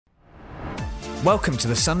Welcome to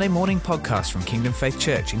the Sunday morning podcast from Kingdom Faith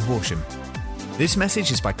Church in Horsham. This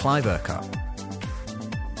message is by Clive Urquhart.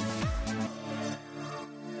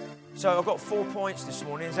 So I've got 4 points this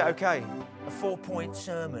morning. Is that okay? A 4-point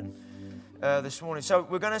sermon this morning. So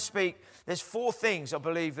we're going to speak. There's 4 things I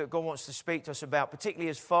believe that God wants to speak to us about, particularly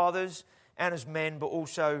as fathers and as men, but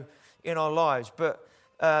also in our lives. But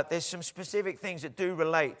there's some specific things that do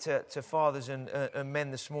relate to fathers and men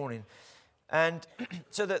this morning. And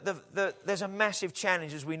so there's a massive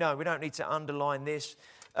challenge, as we know. We don't need to underline this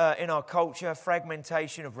in our culture: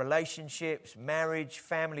 fragmentation of relationships, marriage,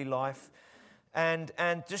 family life, and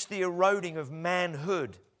just the eroding of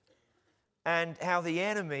manhood. And how the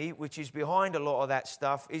enemy, which is behind a lot of that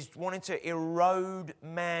stuff, is wanting to erode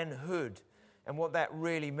manhood and what that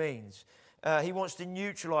really means. He wants to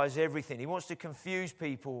neutralize everything. He wants to confuse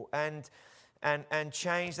people and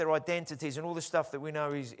change their identities and all the stuff that we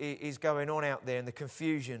know is going on out there and the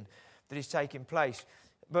confusion that is taking place.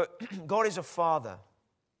 But God is a father.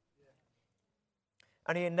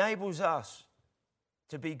 And He enables us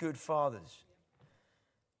to be good fathers.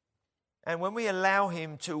 And when we allow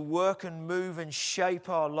Him to work and move and shape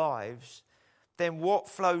our lives, then what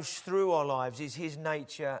flows through our lives is His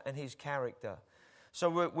nature and His character.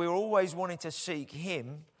 So we're always wanting to seek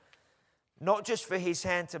Him, not just for His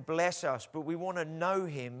hand to bless us, but we want to know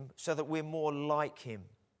Him so that we're more like Him.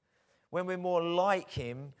 When we're more like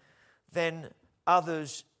Him, then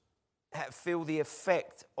others feel the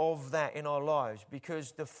effect of that in our lives,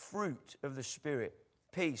 because the fruit of the Spirit,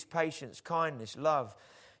 peace, patience, kindness, love,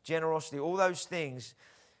 generosity, all those things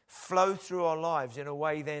flow through our lives in a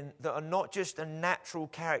way then that are not just a natural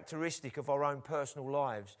characteristic of our own personal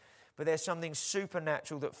lives, but there's something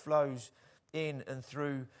supernatural that flows in and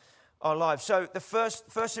through our lives. So the first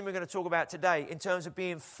thing we're going to talk about today in terms of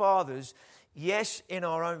being fathers, yes, in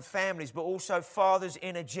our own families, but also fathers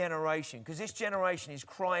in a generation, because this generation is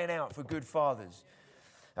crying out for good fathers.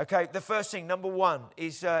 Okay, the first thing, number one,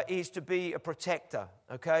 is to be a protector,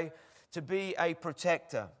 okay? To be a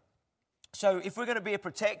protector. So if we're going to be a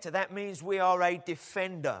protector, that means we are a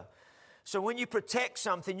defender. So when you protect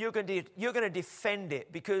something, you're going to defend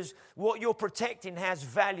it, because what you're protecting has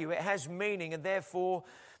value, it has meaning, and therefore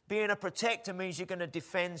being a protector means you're going to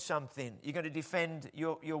defend something. You're going to defend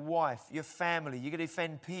your wife, your family. You're going to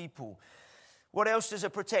defend people. What else does a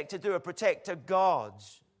protector do? A protector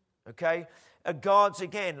guards, okay? A guards,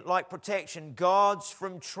 again, like protection, guards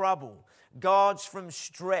from trouble, guards from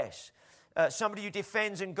stress. Somebody who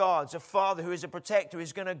defends and guards, a father who is a protector,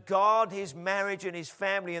 is going to guard his marriage and his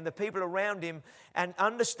family and the people around him, and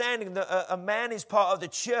understanding that a man is part of the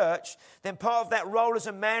church, then part of that role as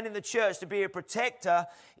a man in the church to be a protector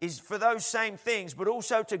is for those same things, but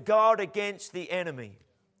also to guard against the enemy.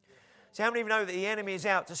 So how many of you know that the enemy is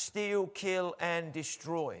out to steal, kill, and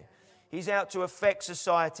destroy? He's out to affect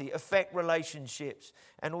society, affect relationships,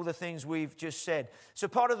 and all the things we've just said. So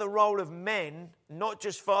part of the role of men, not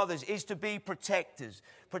just fathers, is to be protectors.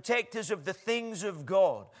 Protectors of the things of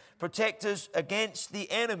God. Protectors against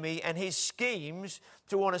the enemy and his schemes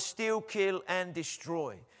to want to steal, kill, and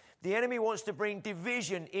destroy. The enemy wants to bring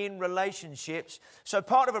division in relationships. So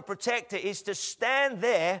part of a protector is to stand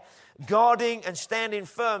there guarding and standing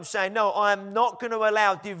firm, saying, no, I'm not going to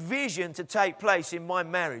allow division to take place in my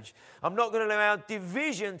marriage. I'm not going to allow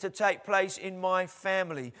division to take place in my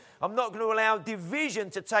family. I'm not going to allow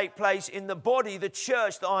division to take place in the body, the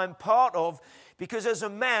church that I'm part of. Because as a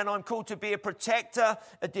man, I'm called to be a protector,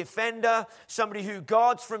 a defender, somebody who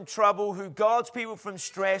guards from trouble, who guards people from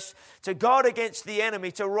stress, to guard against the enemy,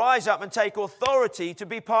 to rise up and take authority, to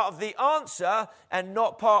be part of the answer and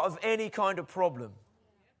not part of any kind of problem.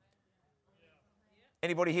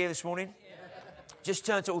 Anybody here this morning? Just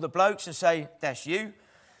turn to all the blokes and say, that's you.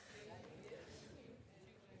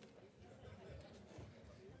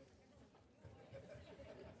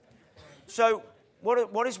 So,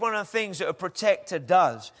 what is one of the things that a protector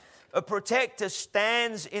does? A protector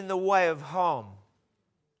stands in the way of harm.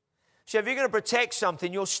 So if you're going to protect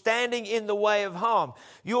something, you're standing in the way of harm.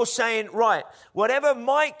 You're saying, right, whatever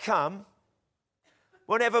might come,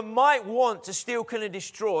 whatever might want to steal, kill, and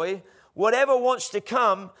destroy, whatever wants to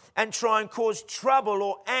come and try and cause trouble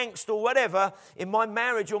or angst or whatever in my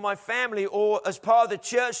marriage or my family or as part of the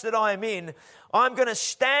church that I am in, I'm going to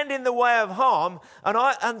stand in the way of harm,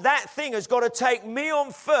 and that thing has got to take me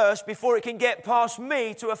on first before it can get past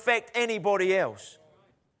me to affect anybody else.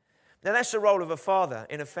 Now that's the role of a father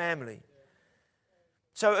in a family.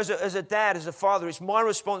 So as a dad, as a father, it's my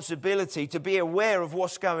responsibility to be aware of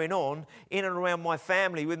what's going on in and around my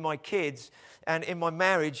family, with my kids, and in my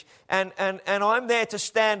marriage. And I'm there to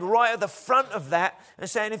stand right at the front of that and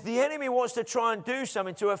saying, if the enemy wants to try and do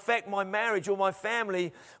something to affect my marriage or my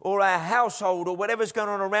family or our household or whatever's going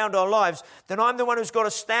on around our lives, then I'm the one who's got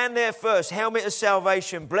to stand there first. Helmet of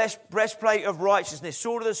salvation, breastplate of righteousness,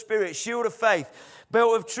 sword of the Spirit, shield of faith,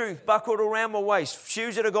 belt of truth buckled around my waist,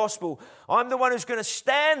 shoes of the gospel. I'm the one who's going to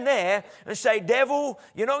stand there and say, devil,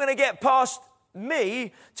 you're not going to get past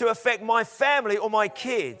me to affect my family or my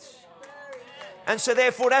kids. And so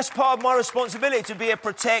therefore, that's part of my responsibility, to be a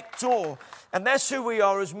protector. And that's who we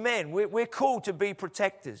are as men. We're called to be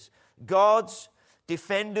protectors. Guards,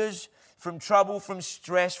 defenders from trouble, from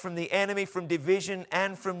stress, from the enemy, from division,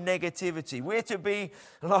 and from negativity. We're to be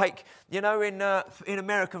like, in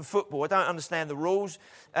American football. I don't understand the rules.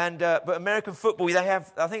 But American football, I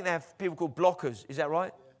think they have people called blockers. Is that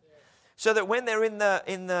right? So that when they're in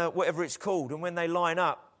the whatever it's called, and when they line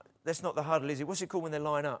up, that's not the huddle, is it? What's it called when they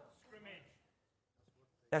line up?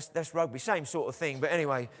 That's rugby, same sort of thing. But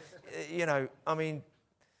anyway,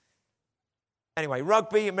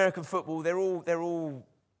 rugby, American football, they're all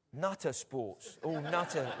nutter sports,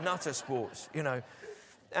 nutter sports,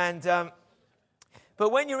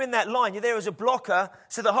 But when you're in that line, you're there as a blocker.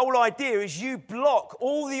 So the whole idea is you block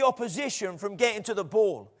all the opposition from getting to the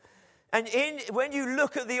ball. And when you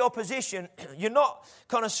look at the opposition, you're not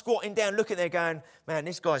kind of squatting down, looking there going, man,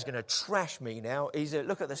 this guy's going to trash me now.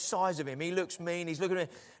 Look at the size of him. He looks mean. He's looking at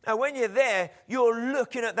me. Now, when you're there, you're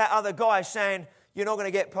looking at that other guy saying, you're not going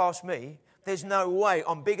to get past me. There's no way.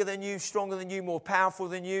 I'm bigger than you, stronger than you, more powerful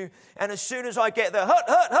than you. And as soon as I get the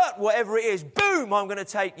hut, whatever it is, boom, I'm going to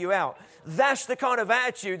take you out. That's the kind of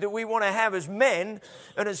attitude that we want to have as men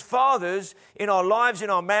and as fathers in our lives, in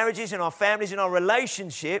our marriages, in our families, in our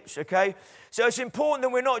relationships, okay? So it's important that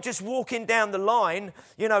we're not just walking down the line,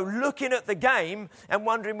 looking at the game and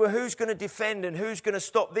wondering, well, who's going to defend and who's going to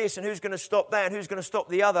stop this and who's going to stop that and who's going to stop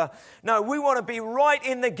the other. No, we want to be right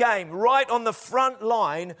in the game, right on the front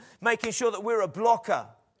line, making sure that we're a blocker.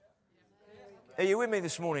 Are you with me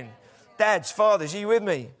this morning? Dads, fathers, are you with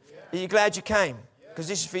me? Are you glad you came? Because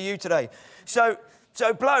this is for you today. So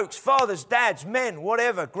blokes, fathers, dads, men,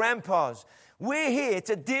 whatever, grandpas, we're here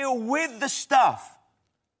to deal with the stuff,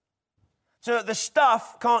 so that the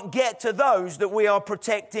stuff can't get to those that we are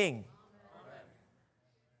protecting.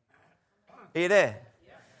 Are you there?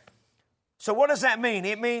 So what does that mean?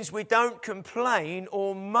 It means we don't complain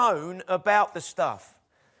or moan about the stuff.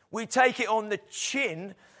 We take it on the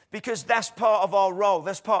chin because that's part of our role.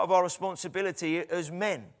 That's part of our responsibility as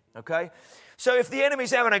men, okay? So if the enemy's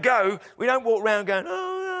having a go, we don't walk around going,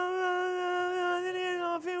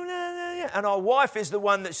 and our wife is the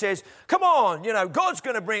one that says, come on, God's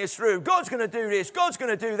going to bring us through. God's going to do this. God's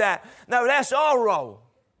going to do that. No, that's our role.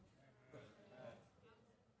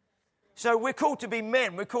 So we're called to be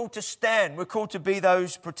men. We're called to stand. We're called to be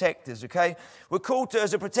those protectors, okay? We're called to,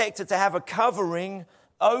 as a protector, to have a covering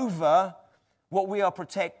over what we are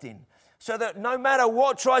protecting. So that no matter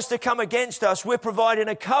what tries to come against us, we're providing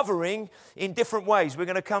a covering in different ways. We're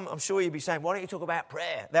going to come, I'm sure you'll be saying, why don't you talk about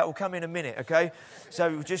prayer? That will come in a minute, okay?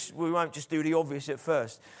 So we won't just do the obvious at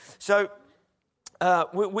first. So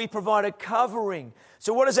we provide a covering.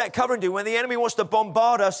 So what does that covering do? When the enemy wants to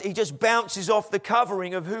bombard us, he just bounces off the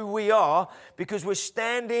covering of who we are, because we're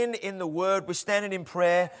standing in the Word, we're standing in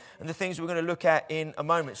prayer, and the things we're going to look at in a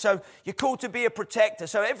moment. So you're called to be a protector.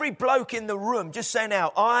 So every bloke in the room, just say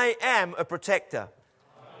now, I am a protector.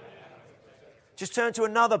 Just turn to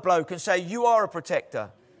another bloke and say, you are a protector.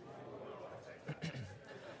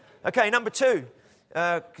 Okay, number two,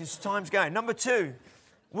 because time's going. Number two,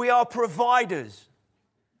 we are providers.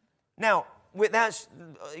 Now, that's,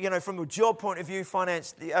 from a job point of view,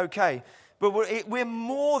 finance, okay. But we're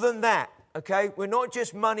more than that, okay? We're not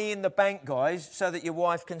just money in the bank, guys, so that your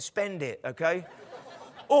wife can spend it, okay?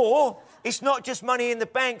 Or it's not just money in the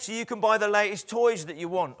bank so you can buy the latest toys that you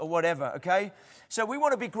want or whatever, okay? So we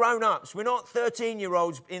want to be grown-ups. We're not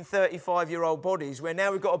 13-year-olds in 35-year-old bodies where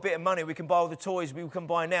now we've got a bit of money, we can buy all the toys we can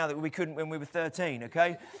buy now that we couldn't when we were 13,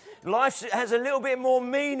 okay? Life has a little bit more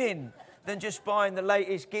meaning than just buying the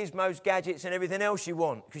latest gizmos, gadgets and everything else you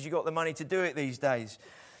want, because you've got the money to do it these days.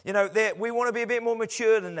 We want to be a bit more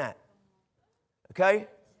mature than that. Okay?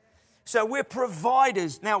 So we're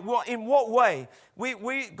providers. Now, in what way?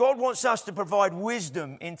 God wants us to provide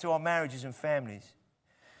wisdom into our marriages and families.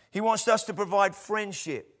 He wants us to provide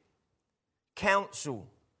friendship, counsel.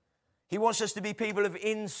 He wants us to be people of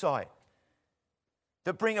insight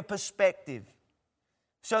that bring a perspective,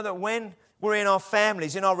 So that when we're in our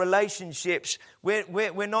families, in our relationships,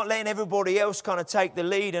 we're not letting everybody else kind of take the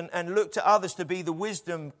lead and look to others to be the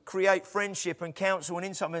wisdom, create friendship and counsel and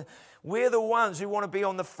insight. We're the ones who want to be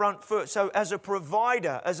on the front foot. So as a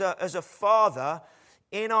provider, as a father,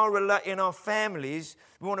 in our families,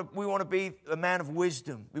 we want to be a man of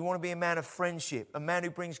wisdom. We want to be a man of friendship, a man who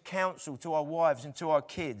brings counsel to our wives and to our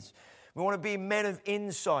kids. We want to be men of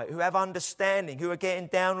insight who have understanding, who are getting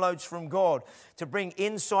downloads from God to bring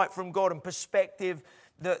insight from God and perspective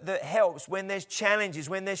that helps when there's challenges,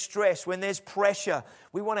 when there's stress, when there's pressure.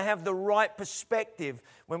 We want to have the right perspective.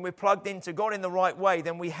 When we're plugged into God in the right way,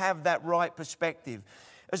 then we have that right perspective.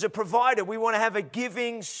 As a provider, we want to have a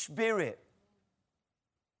giving spirit.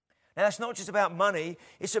 Now, that's not just about money.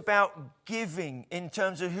 It's about giving in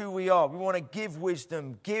terms of who we are. We want to give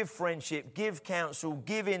wisdom, give friendship, give counsel,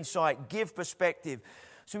 give insight, give perspective.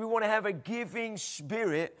 So we want to have a giving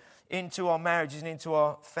spirit into our marriages and into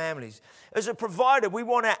our families. As a provider, we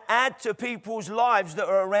want to add to people's lives that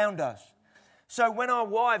are around us. So when our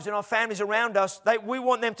wives and our families around us, we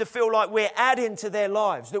want them to feel like we're adding to their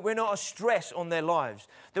lives, that we're not a stress on their lives,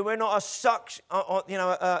 that we're not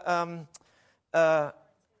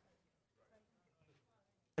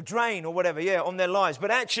a drain or whatever, on their lives. But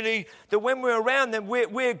actually, that when we're around them,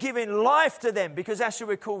 we're giving life to them because that's who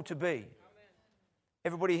we're called to be.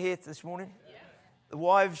 Everybody here this morning? Yeah. The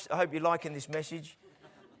wives, I hope you're liking this message.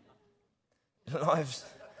 The wives,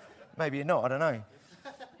 maybe you're not, I don't know.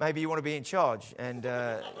 Maybe you want to be in charge and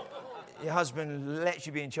your husband lets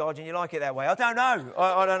you be in charge and you like it that way. I don't know.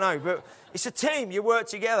 I don't know. But it's a team. You work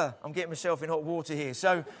together. I'm getting myself in hot water here.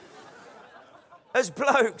 So as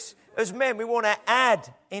blokes, as men, we want to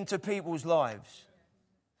add into people's lives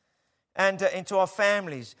and into our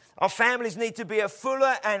families. Our families need to be a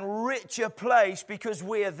fuller and richer place because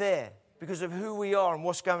we are there, because of who we are and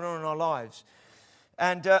what's going on in our lives.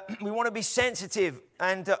 And we want to be sensitive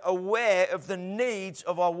and aware of the needs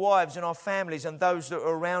of our wives and our families and those that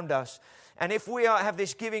are around us. And if we have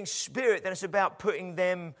this giving spirit, then it's about putting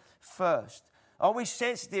them first. Are we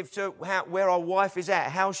sensitive to where our wife is at,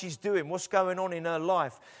 how she's doing, what's going on in her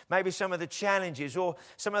life? Maybe some of the challenges or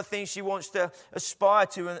some of the things she wants to aspire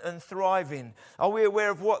to and thrive in. Are we aware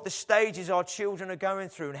of what the stages our children are going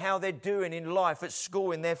through and how they're doing in life, at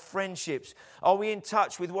school, in their friendships? Are we in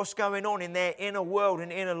touch with what's going on in their inner world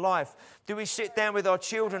and inner life? Do we sit down with our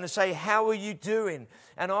children and say, how are you doing?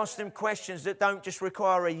 And ask them questions that don't just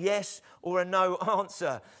require a yes or a no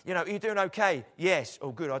answer. Are you doing okay? Yes.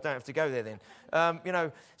 Oh, good, I don't have to go there then.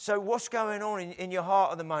 So what's going on in your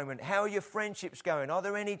heart at the moment? How are your friendships going? Are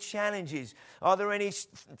there any challenges? Are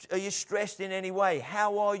you stressed in any way?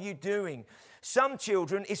 How are you doing? Some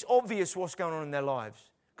children, it's obvious what's going on in their lives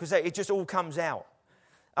because it just all comes out.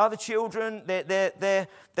 Other children,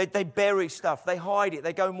 they bury stuff, they hide it,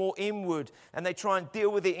 they go more inward and they try and deal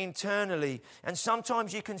with it internally. And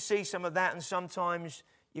sometimes you can see some of that and sometimes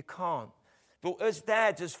you can't. But as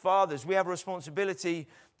dads, as fathers, we have a responsibility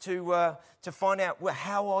to find out, well,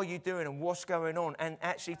 how are you doing and what's going on, and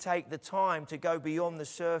actually take the time to go beyond the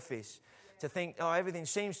surface, to think, oh, everything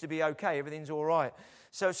seems to be okay, everything's all right.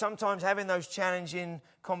 So sometimes having those challenging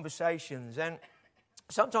conversations, and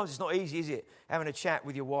sometimes it's not easy, is it, having a chat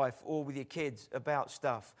with your wife or with your kids about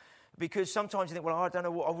stuff, because sometimes you think, well, I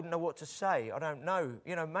wouldn't know what to say. I don't know.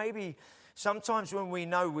 Maybe sometimes when we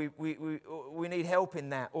know we need help in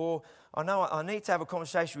that, or I know I need to have a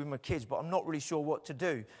conversation with my kids, but I'm not really sure what to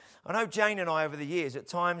do. I know Jane and I over the years, at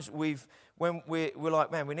times when we're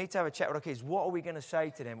like, man, we need to have a chat with our kids. What are we going to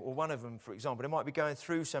say to them? Or one of them, for example, they might be going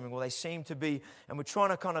through something, or they seem to be, and we're trying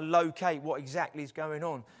to kind of locate what exactly is going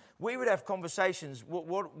on. We would have conversations.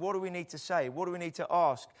 What do we need to say? What do we need to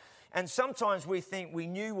ask? And sometimes we think we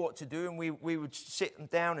knew what to do and we would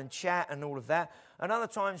sit down and chat and all of that. And other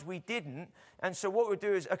times we didn't. And so what we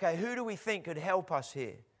do is, okay, who do we think could help us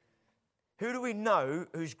here? Who do we know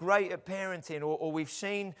who's great at parenting, or we've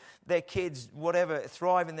seen their kids, whatever,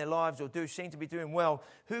 thrive in their lives or seem to be doing well?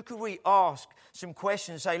 Who could we ask some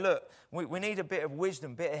questions, say, look, we need a bit of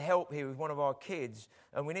wisdom, a bit of help here with one of our kids,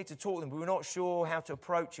 and we need to talk to them, but we're not sure how to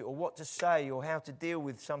approach it or what to say or how to deal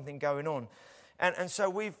with something going on. And so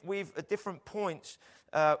we've at different points,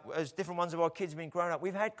 as different ones of our kids have been growing up,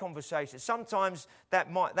 we've had conversations. Sometimes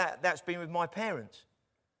that's been with my parents.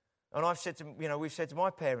 And we've said to my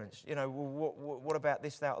parents, what about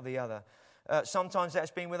this, that, or the other? Sometimes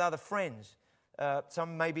that's been with other friends.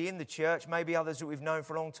 Some maybe in the church, maybe others that we've known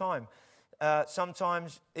for a long time.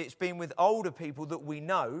 Sometimes it's been with older people that we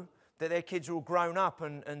know, that their kids are all grown up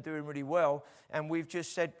and doing really well. And we've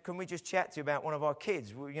just said, can we just chat to you about one of our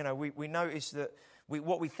kids? We noticed that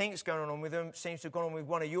what we think is going on with them seems to have gone on with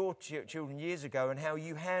one of your children years ago, and how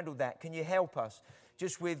you handled that. Can you help us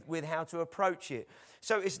just with how to approach it?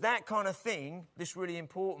 So it's that kind of thing that's really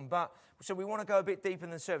important. But so we want to go a bit deeper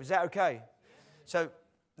in the service. Is that okay? So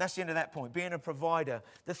that's the end of that point, being a provider.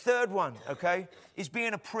 The third one, okay, is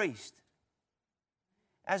being a priest.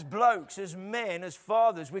 As blokes, as men, as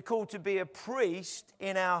fathers, we're called to be a priest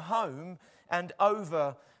in our home and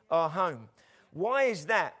over our home. Why is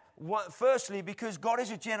that? Firstly, because God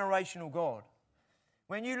is a generational God.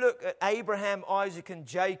 When you look at Abraham, Isaac, and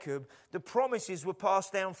Jacob, the promises were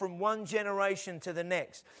passed down from one generation to the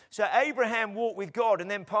next. So Abraham walked with God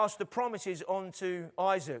and then passed the promises on to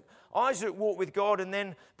Isaac. Isaac walked with God and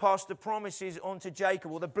then passed the promises on to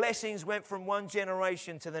Jacob. Well, the blessings went from one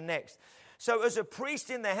generation to the next. So as a priest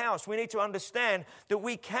in the house, we need to understand that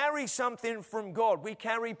we carry something from God. We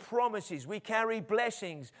carry promises. We carry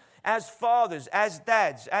blessings. As fathers, as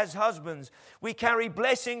dads, as husbands, we carry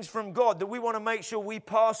blessings from God that we want to make sure we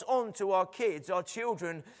pass on to our kids, our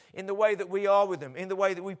children, in the way that we are with them, in the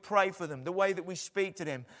way that we pray for them, the way that we speak to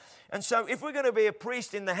them. And so if we're going to be a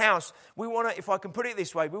priest in the house, we want to, if I can put it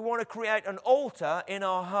this way, we want to create an altar in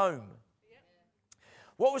our home.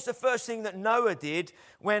 What was the first thing that Noah did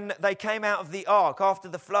when they came out of the ark after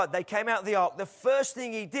the flood? They came out of the ark. The first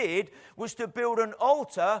thing he did was to build an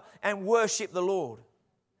altar and worship the Lord.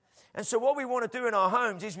 And so what we want to do in our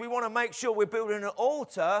homes is we want to make sure we're building an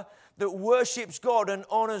altar that worships God and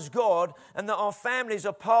honors God, and that our families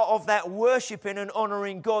are part of that worshiping and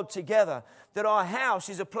honoring God together. That our house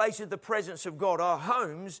is a place of the presence of God. Our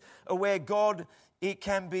homes are where God, it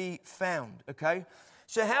can be found, okay?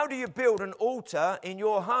 So how do you build an altar in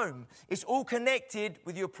your home? It's all connected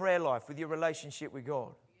with your prayer life, with your relationship with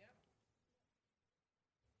God.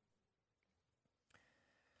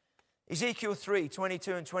 Ezekiel 3,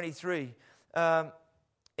 22 and 23.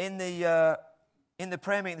 In the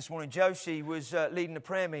prayer meeting this morning, Josie was leading the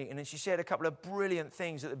prayer meeting, and she said a couple of brilliant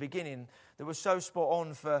things at the beginning that were so spot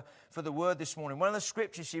on for the word this morning. One of the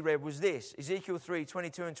scriptures she read was this, Ezekiel 3,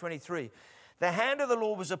 22 and 23. The hand of the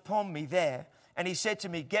Lord was upon me there, and he said to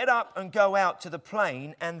me, get up and go out to the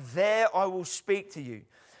plain, and there I will speak to you.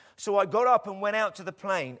 So I got up and went out to the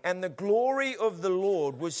plain, and the glory of the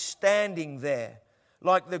Lord was standing there,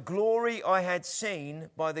 like the glory I had seen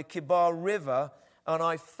by the Kibar River, and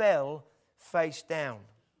I fell face down.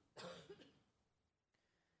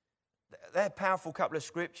 They're a powerful couple of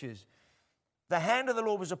scriptures. The hand of the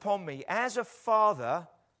Lord was upon me. As a father,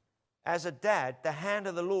 as a dad, the hand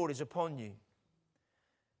of the Lord is upon you.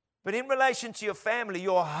 But in relation to your family,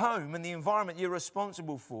 your home, and the environment you're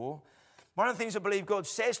responsible for, one of the things I believe God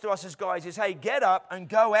says to us as guys is, hey, get up and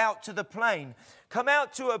go out to the plain. Come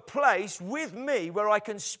out to a place with me where I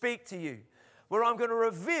can speak to you, where I'm going to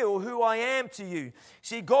reveal who I am to you.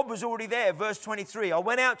 See, God was already there. Verse 23, I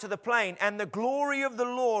went out to the plain, and the glory of the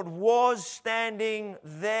Lord was standing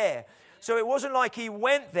there. So it wasn't like he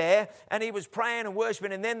went there and he was praying and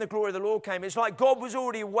worshiping and then the glory of the Lord came. It's like God was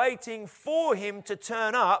already waiting for him to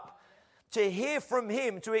turn up, to hear from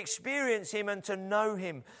him, to experience him and to know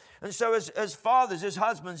him. And so as fathers, as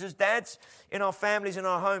husbands, as dads in our families, in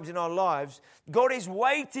our homes, in our lives, God is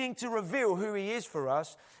waiting to reveal who he is for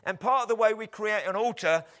us. And part of the way we create an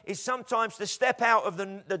altar is sometimes to step out of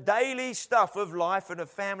the daily stuff of life and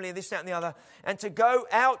of family and this, that and the other, and to go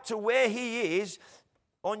out to where he is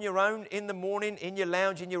on your own, in the morning, in your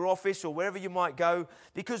lounge, in your office, or wherever you might go,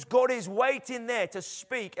 because God is waiting there to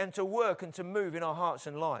speak and to work and to move in our hearts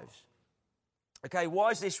and lives. Okay,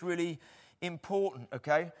 why is this really important,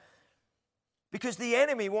 okay? Because the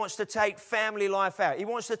enemy wants to take family life out. He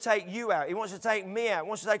wants to take you out. He wants to take me out. He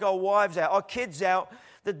wants to take our wives out, our kids out.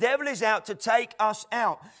 The devil is out to take us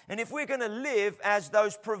out. And if we're going to live as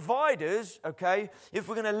those providers, okay, if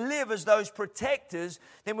we're going to live as those protectors,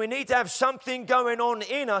 then we need to have something going on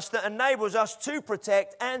in us that enables us to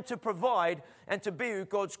protect and to provide and to be who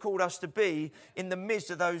God's called us to be in the midst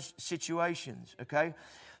of those situations, okay?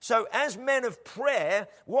 So as men of prayer,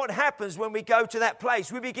 what happens when we go to that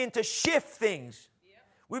place? We begin to shift things.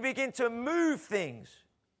 We begin to move things.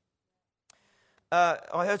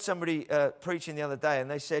 I heard somebody preaching the other day, and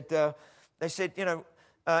they said, you know,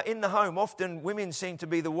 in the home, often women seem to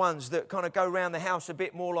be the ones that kind of go around the house a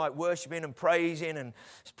bit more like worshiping and praising and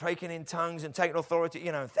speaking in tongues and taking authority,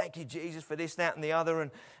 you know, thank you, Jesus, for this, that, and the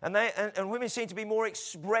other. And women seem to be more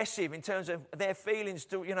expressive in terms of their feelings,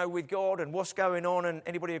 to, you know, with God and what's going on. And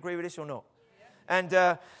anybody agree with this or not?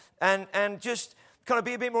 Yeah. And just kind of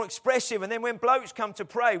be a bit more expressive. And then when blokes come to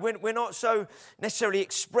pray, we're not so necessarily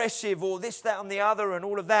expressive or this, that, and the other and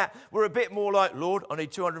all of that. We're a bit more like, Lord, I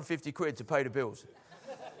need 250 quid to pay the bills.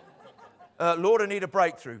 Lord, I need a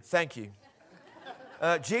breakthrough. Thank you.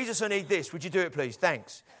 Jesus, I need this. Would you do it, please?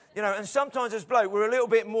 Thanks. You know, and sometimes as bloke, we're a little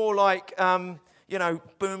bit more like, you know,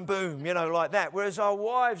 boom, boom, you know, like that. Whereas our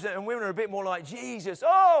wives and women are a bit more like, Jesus,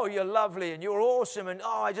 oh, you're lovely and you're awesome and,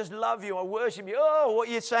 oh, I just love you, I worship you. Oh, what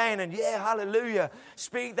you're saying and, yeah, hallelujah.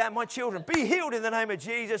 Speak that, my children. Be healed in the name of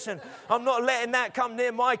Jesus, and I'm not letting that come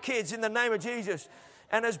near my kids in the name of Jesus.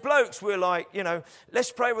 And as blokes, we're like, you know,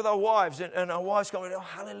 let's pray with our wives. And our wives going, oh,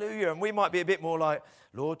 hallelujah. And we might be a bit more like,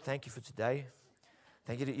 Lord, thank you for today.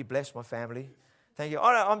 Thank you that you blessed my family. Thank you.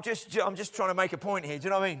 I'm just trying to make a point here. Do you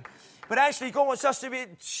know what I mean? But actually, God wants us to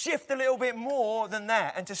shift a little bit more than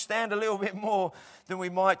that and to stand a little bit more than we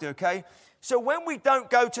might do, okay? So when we don't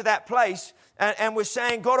go to that place and we're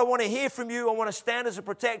saying, God, I want to hear from you. I want to stand as a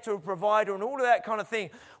protector, a provider, and all of that kind of thing.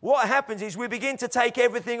 What happens is we begin to take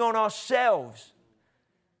everything on ourselves.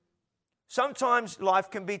 Sometimes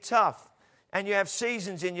life can be tough. And you have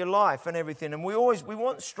seasons in your life and everything. And we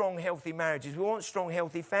want strong, healthy marriages. We want strong,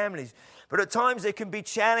 healthy families. But at times there can be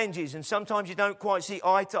challenges. And sometimes you don't quite see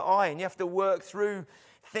eye to eye. And you have to work through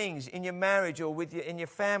things in your marriage or in your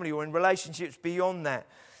family or in relationships beyond that.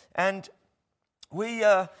 And we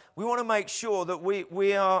want to make sure that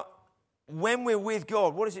we are, when we're with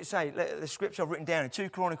God, what does it say? The scripture I've written down in 2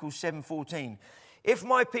 Chronicles 7:14. If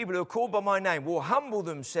my people who are called by my name will humble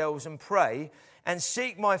themselves and pray and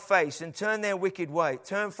seek my face and turn from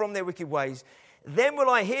their wicked ways, then will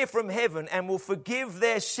I hear from heaven and will forgive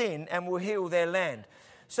their sin and will heal their land.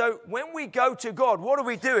 So when we go to God, what are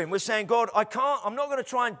we doing? We're saying, God, I'm not going to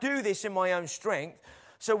try and do this in my own strength.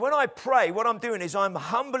 So when I pray, what I'm doing is I'm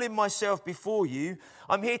humbling myself before you.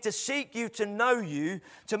 I'm here to seek you, to know you,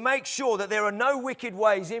 to make sure that there are no wicked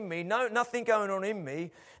ways in me, nothing going on in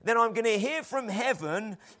me. Then I'm going to hear from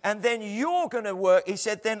heaven, and then you're going to work. He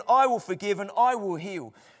said, then I will forgive and I will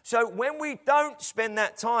heal. So when we don't spend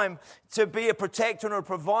that time to be a protector and a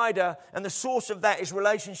provider, and the source of that is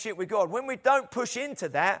relationship with God, when we don't push into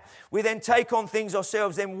that, we then take on things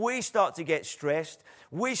ourselves, then we start to get stressed,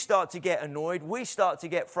 we start to get annoyed, we start to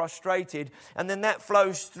get frustrated, and then that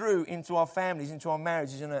flows through into our families, into our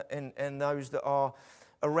marriages, and those that are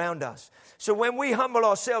around us. So when we humble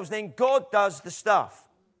ourselves, then God does the stuff.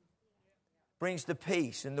 Brings the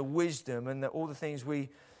peace and the wisdom and all the things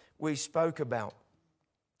we spoke about.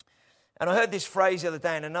 And I heard this phrase the other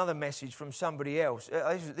day in another message from somebody else.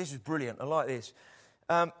 This is brilliant. I like this.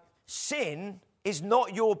 Sin is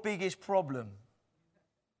not your biggest problem.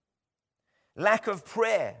 Lack of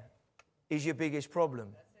prayer is your biggest problem.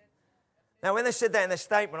 Now, when they said that in their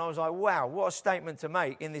statement, I was like, wow, what a statement to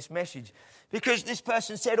make in this message. Because this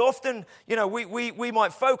person said often, you know, we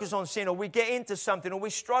might focus on sin, or we get into something, or we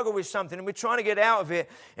struggle with something and we're trying to get out of it.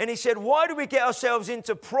 And he said, why do we get ourselves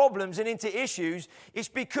into problems and into issues? It's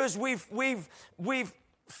because we've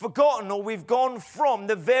forgotten, or we've gone from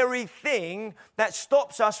the very thing that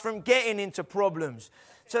stops us from getting into problems.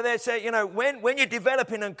 So they say, you know, when you're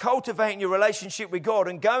developing and cultivating your relationship with God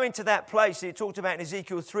and going to that place that he talked about in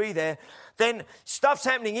Ezekiel 3 there, then stuff's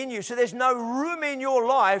happening in you. So there's no room in your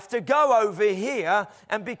life to go over here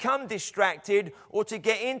and become distracted or to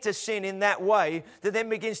get into sin in that way that then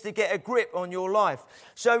begins to get a grip on your life.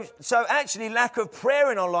 So actually lack of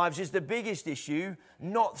prayer in our lives is the biggest issue,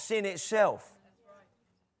 not sin itself.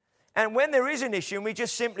 And when there is an issue and we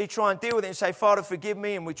just simply try and deal with it and say, Father, forgive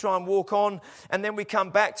me, and we try and walk on, and then we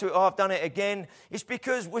come back to it, oh, I've done it again, it's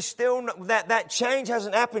because we're still, that change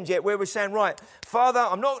hasn't happened yet, where we're saying, right, Father,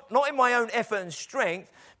 I'm not in my own effort and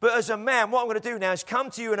strength, but as a man, what I'm going to do now is come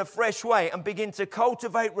to you in a fresh way and begin to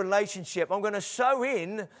cultivate relationship. I'm going to sow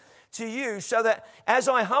in to you so that as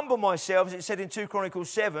I humble myself, as it said in 2 Chronicles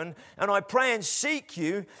 7, and I pray and seek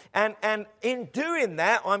you, and in doing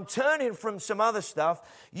that, I'm turning from some other stuff.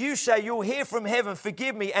 You say you'll hear from heaven,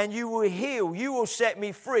 forgive me, and you will heal. You will set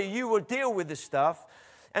me free. You will deal with the stuff.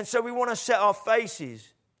 And so we want to set our faces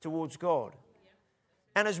towards God.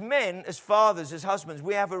 And as men, as fathers, as husbands,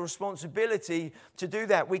 we have a responsibility to do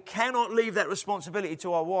that. We cannot leave that responsibility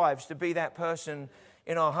to our wives to be that person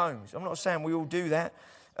in our homes. I'm not saying we all do that.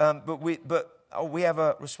 But we have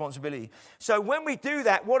a responsibility. So when we do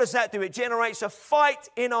that, what does that do? It generates a fight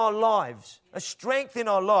in our lives, a strength in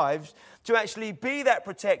our lives to actually be that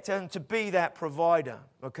protector and to be that provider,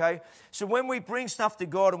 okay? So when we bring stuff to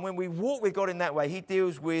God and when we walk with God in that way, he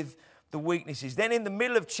deals with the weaknesses. Then in the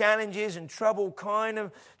middle of challenges and trouble kind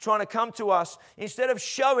of trying to come to us, instead of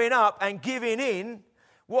showing up and giving in,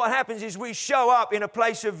 what happens is we show up in a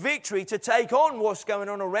place of victory to take on what's going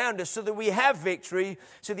on around us so that we have victory,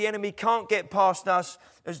 so the enemy can't get past us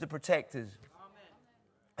as the protectors. Amen.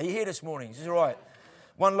 Are you here this morning? Is this all right?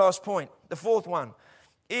 One last point. The fourth one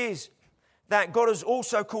is that God has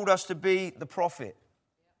also called us to be the prophet.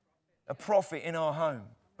 a prophet in our home,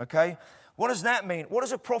 okay? What does that mean? What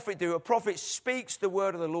does a prophet do? A prophet speaks the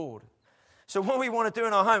word of the Lord. So what we want to do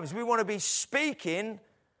in our homes, we want to be speaking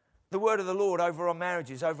the word of the Lord over our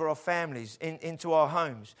marriages, over our families, into our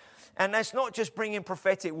homes. And that's not just bringing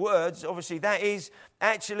prophetic words. Obviously, that is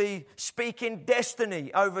actually speaking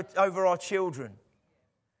destiny over our children.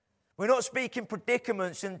 We're not speaking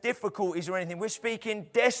predicaments and difficulties or anything. We're speaking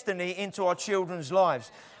destiny into our children's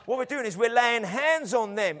lives. What we're doing is we're laying hands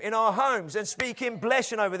on them in our homes and speaking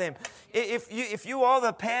blessing over them. If you are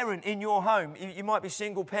the parent in your home, you might be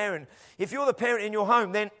single parent. If you're the parent in your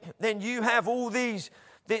home, then you have all this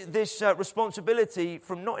responsibility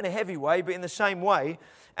from not in a heavy way, but in the same way.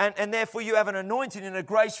 And therefore you have an anointing and a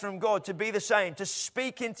grace from God to be the same, to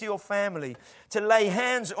speak into your family, to lay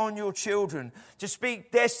hands on your children, to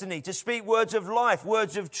speak destiny, to speak words of life,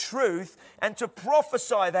 words of truth, and to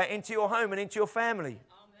prophesy that into your home and into your family.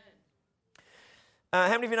 How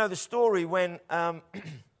many of you know the story when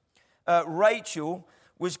Rachel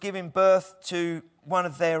was giving birth to one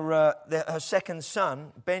of her second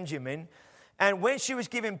son, Benjamin? And when she was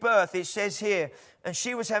giving birth, it says here, and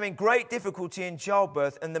she was having great difficulty in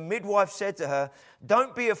childbirth, and the midwife said to her,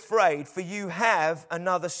 "Don't be afraid, for you have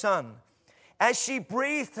another son." As she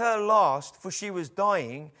breathed her last, for she was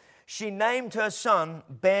dying, she named her son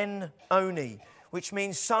Ben-Oni, which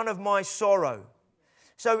means son of my sorrow.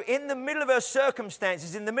 So in the middle of her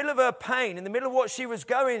circumstances, in the middle of her pain, in the middle of what she was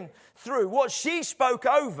going through, what she spoke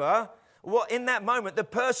over, what in that moment the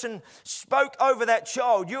person spoke over that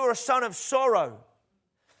child, "You're a son of sorrow."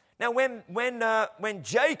 Now when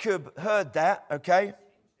Jacob heard that, okay,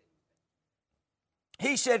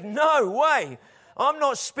 he said, "No way, I'm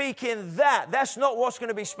not speaking that. That's not what's going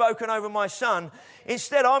to be spoken over my son.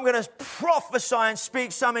 Instead, I'm going to prophesy and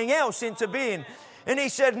speak something else into being." And he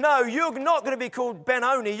said, "No, you're not going to be called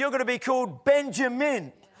Ben-Oni. You're going to be called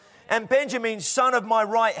Benjamin. And Benjamin, son of my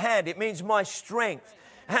right hand. It means my strength."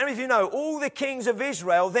 How many of you know all the kings of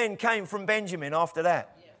Israel then came from Benjamin after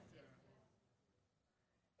that?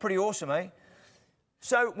 Pretty awesome, eh?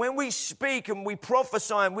 So when we speak and we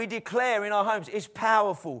prophesy and we declare in our homes, it's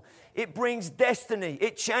powerful. It brings destiny.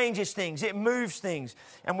 It changes things. It moves things.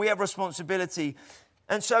 And we have responsibility.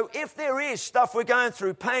 And so if there is stuff we're going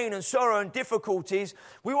through, pain and sorrow and difficulties,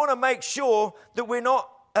 we want to make sure that we're not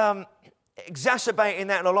exacerbating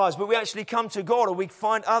that in our lives, but we actually come to God, or we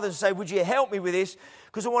find others and say, "Would you help me with this?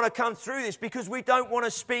 Because I want to come through this," because we don't want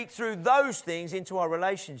to speak through those things into our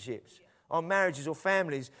relationships, our marriages or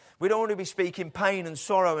families. We don't want to be speaking pain and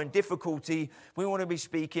sorrow and difficulty. We want to be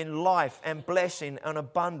speaking life and blessing and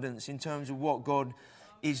abundance in terms of what God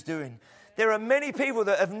is doing. There are many people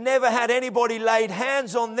that have never had anybody laid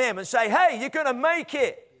hands on them and say, "Hey, you're going to make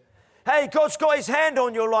it. Hey, God's got his hand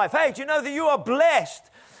on your life. Hey, do you know that you are blessed?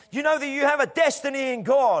 You know that you have a destiny in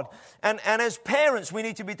God." And as parents, we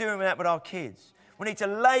need to be doing that with our kids. We need to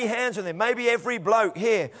lay hands on them. Maybe every bloke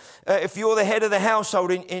here, if you're the head of the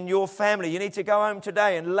household in your family, you need to go home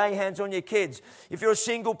today and lay hands on your kids. If you're a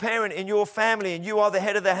single parent in your family and you are the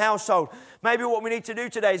head of the household, maybe what we need to do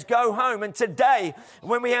today is go home, and today,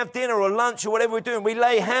 when we have dinner or lunch or whatever we're doing, we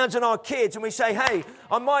lay hands on our kids and we say, "Hey,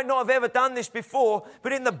 I might not have ever done this before,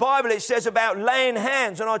 but in the Bible it says about laying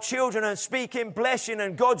hands on our children and speaking blessing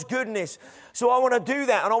and God's goodness. So I want to do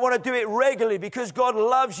that, and I want to do it regularly because God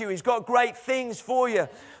loves you. He's got great things for you.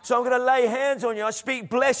 So I'm going to lay hands on you. I speak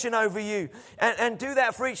blessing over you." And do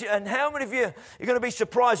that for each. And how many of you are going to be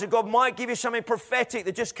surprised that God might give you something prophetic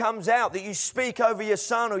that just comes out, that you speak over your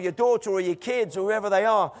son or your daughter or your kids or whoever they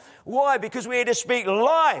are? Why? Because we're here to speak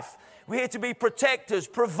life. We're here to be protectors,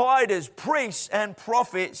 providers, priests and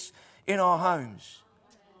prophets in our homes.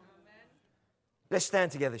 Let's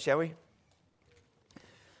stand together, shall we?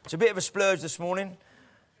 It's a bit of a splurge this morning.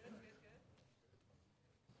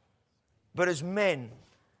 But as men,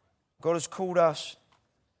 God has called us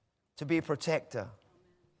to be a protector,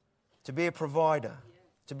 to be a provider,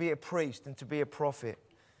 to be a priest and to be a prophet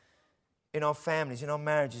in our families, in our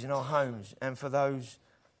marriages, in our homes, and for those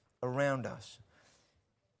around us.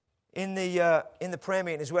 In the prayer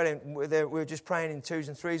meeting as well, we were just praying in twos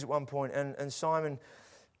and threes at one point, and Simon,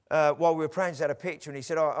 while we were praying, just had a picture, and he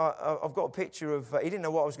said, I've got a picture of, he didn't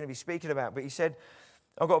know what I was going to be speaking about, but he said,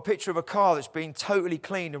 "I've got a picture of a car that's been totally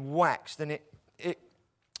cleaned and waxed, and it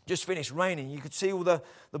just finished raining. You could see all the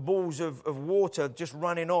balls of water just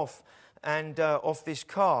running off and off this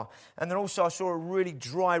car. And then also I saw a really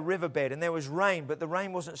dry riverbed, and there was rain, but the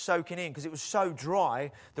rain wasn't soaking in because it was so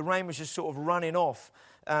dry. The rain was just sort of running off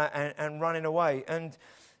and running away. And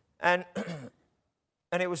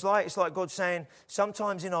it's like God saying,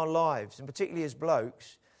 sometimes in our lives, and particularly as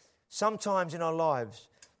blokes, sometimes in our lives,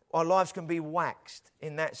 our lives can be waxed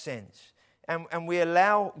in that sense. And we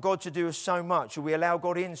allow God to do so much, or we allow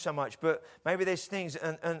God in so much, but maybe there's things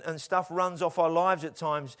and stuff runs off our lives at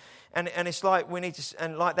times, and it's like we need to,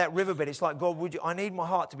 and like that riverbed, it's like, God, I need my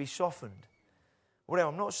heart to be softened. Whatever.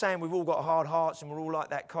 I'm not saying we've all got hard hearts and we're all like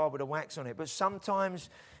that car with a wax on it, but sometimes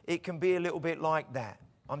it can be a little bit like that.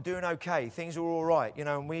 I'm doing okay, things are all right,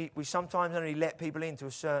 and we sometimes only let people into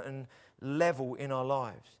a certain level in our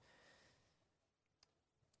lives.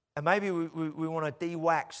 And maybe we want to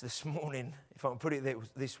de-wax this morning, if I can put it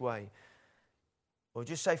this way. Or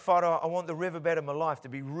just say, Father, I want the riverbed of my life to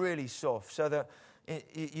be really soft, so that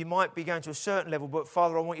you might be going to a certain level, but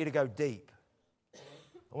Father, I want you to go deep.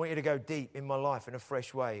 I want you to go deep in my life in a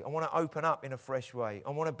fresh way. I want to open up in a fresh way.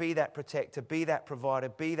 I want to be that protector, be that provider,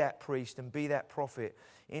 be that priest, and be that prophet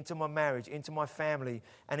into my marriage, into my family,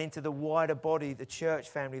 and into the wider body, the church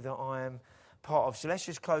family that I am part of. So let's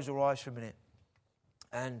just close our eyes for a minute.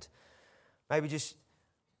 And maybe just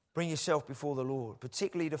bring yourself before the Lord,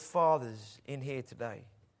 particularly the fathers in here today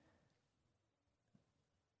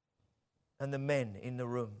and the men in the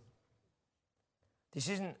room. This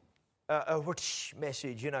isn't a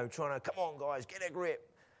message, trying to, come on guys, get a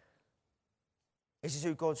grip. This is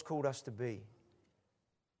who God's called us to be.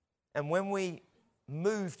 And when we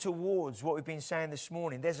move towards what we've been saying this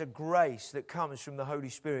morning, there's a grace that comes from the Holy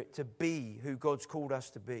Spirit to be who God's called us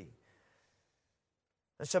to be.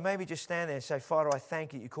 And so maybe just stand there and say, Father, I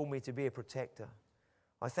thank you that you called me to be a protector.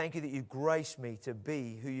 I thank you that you graced me to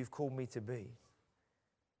be who you've called me to be.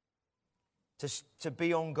 To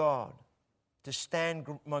be on guard, to stand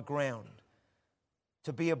my ground,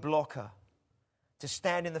 to be a blocker, to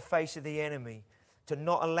stand in the face of the enemy, to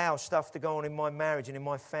not allow stuff to go on in my marriage and in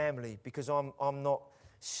my family because I'm not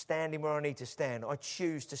standing where I need to stand. I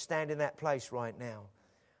choose to stand in that place right now,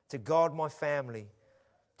 to guard my family,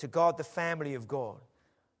 to guard the family of God,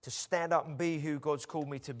 to stand up and be who God's called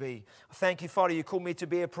me to be. I thank you, Father, you called me to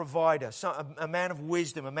be a provider, a man of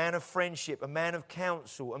wisdom, a man of friendship, a man of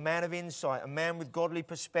counsel, a man of insight, a man with godly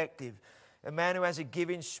perspective, a man who has a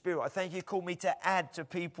giving spirit. I thank you called me to add to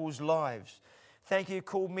people's lives. Thank you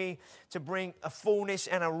called me to bring a fullness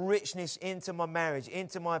and a richness into my marriage,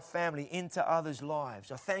 into my family, into others'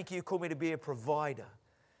 lives. I thank you called me to be a provider.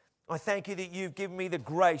 I thank you that you've given me the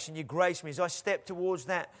grace and you grace me as I step towards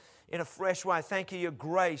that in a fresh way. I thank you your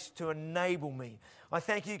grace to enable me. I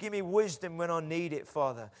thank you give me wisdom when I need it,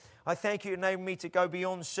 Father. I thank you enable me to go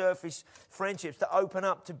beyond surface friendships, to open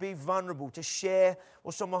up, to be vulnerable, to share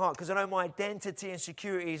what's on my heart. Because I know my identity and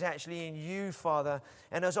security is actually in you, Father.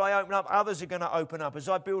 And as I open up, others are going to open up. As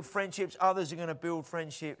I build friendships, others are going to build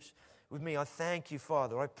friendships with me. I thank you,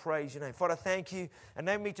 Father. I praise your name. Father, thank you.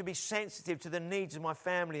 Enable me to be sensitive to the needs of my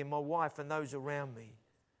family and my wife and those around me.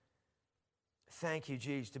 Thank you,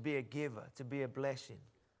 Jesus, to be a giver, to be a blessing.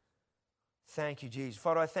 Thank you, Jesus.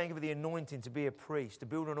 Father, I thank you for the anointing to be a priest, to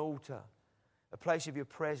build an altar, a place of your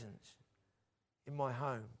presence in my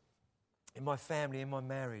home, in my family, in my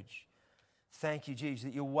marriage. Thank you, Jesus,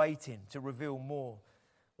 that you're waiting to reveal more.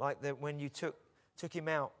 Like that when you took him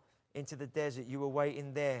out into the desert, you were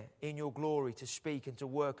waiting there in your glory to speak and to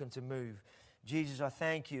work and to move. Jesus, I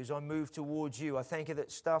thank you as I move towards you. I thank you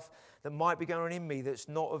that stuff that might be going on in me that's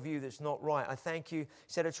not of you, that's not right. I thank you,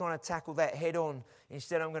 instead of trying to tackle that head on,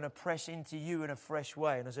 instead I'm going to press into you in a fresh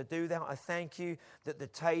way. And as I do that, I thank you that the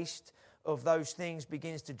taste of those things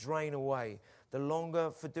begins to drain away. The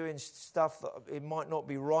longer for doing stuff that it might not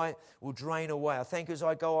be right will drain away. I think as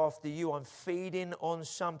I go after you, I'm feeding on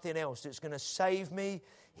something else that's going to save me,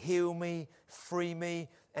 heal me, free me,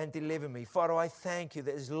 and deliver me. Father, I thank you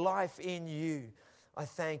that there's life in you. I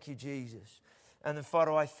thank you, Jesus. And then,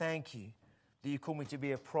 Father, I thank you that you call me to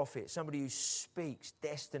be a prophet, somebody who speaks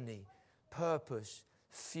destiny, purpose,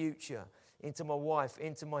 future, into my wife,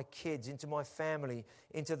 into my kids, into my family,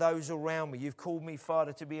 into those around me. You've called me,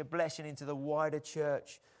 Father, to be a blessing into the wider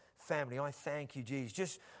church family. I thank you, Jesus.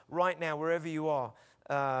 Just right now, wherever you are,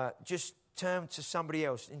 just turn to somebody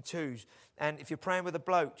else in twos. And if you're praying with a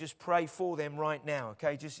bloke, just pray for them right now,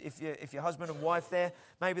 okay? Just if your husband and wife there,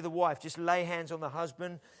 maybe the wife, just lay hands on the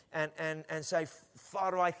husband and say,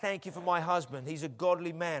 Father, I thank you for my husband. He's a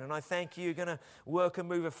godly man, and I thank you, you're going to work and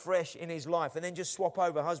move afresh in his life. And then just swap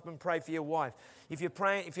over. Husband, pray for your wife. If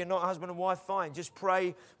you're not husband and wife, fine. Just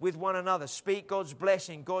pray with one another. Speak God's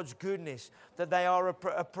blessing, God's goodness, that they are a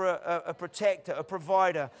protector, a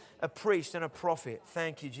provider, a priest, and a prophet.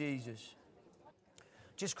 Thank you, Jesus.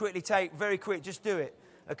 Just quickly very quick, just do it.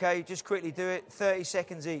 Okay, just quickly do it. 30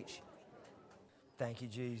 seconds each. Thank you,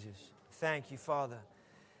 Jesus. Thank you, Father.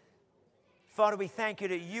 Father, we thank you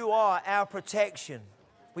that you are our protection.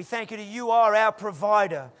 We thank you that you are our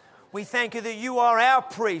provider. We thank you that you are our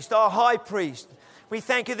priest, our high priest. We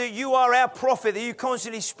thank you that you are our prophet, that you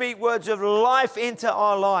constantly speak words of life into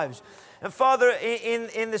our lives. And Father,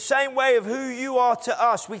 in the same way of who you are to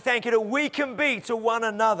us, we thank you that we can be to one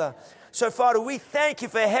another. So, Father, we thank you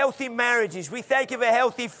for healthy marriages. We thank you for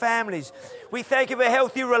healthy families. We thank you for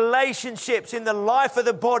healthy relationships in the life of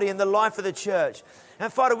the body, in the life of the church.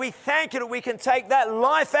 And, Father, we thank you that we can take that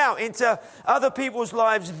life out into other people's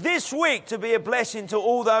lives this week to be a blessing to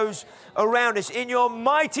all those around us. In your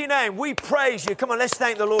mighty name, we praise you. Come on, let's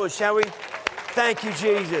thank the Lord, shall we? Thank you,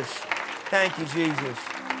 Jesus. Thank you, Jesus.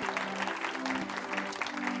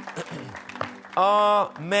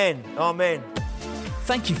 Amen. Amen.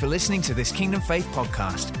 Thank you for listening to this Kingdom Faith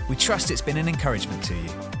podcast. We trust it's been an encouragement to you.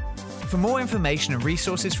 For more information and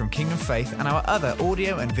resources from Kingdom Faith and our other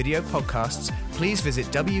audio and video podcasts, please visit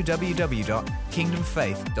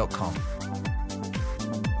www.kingdomfaith.com.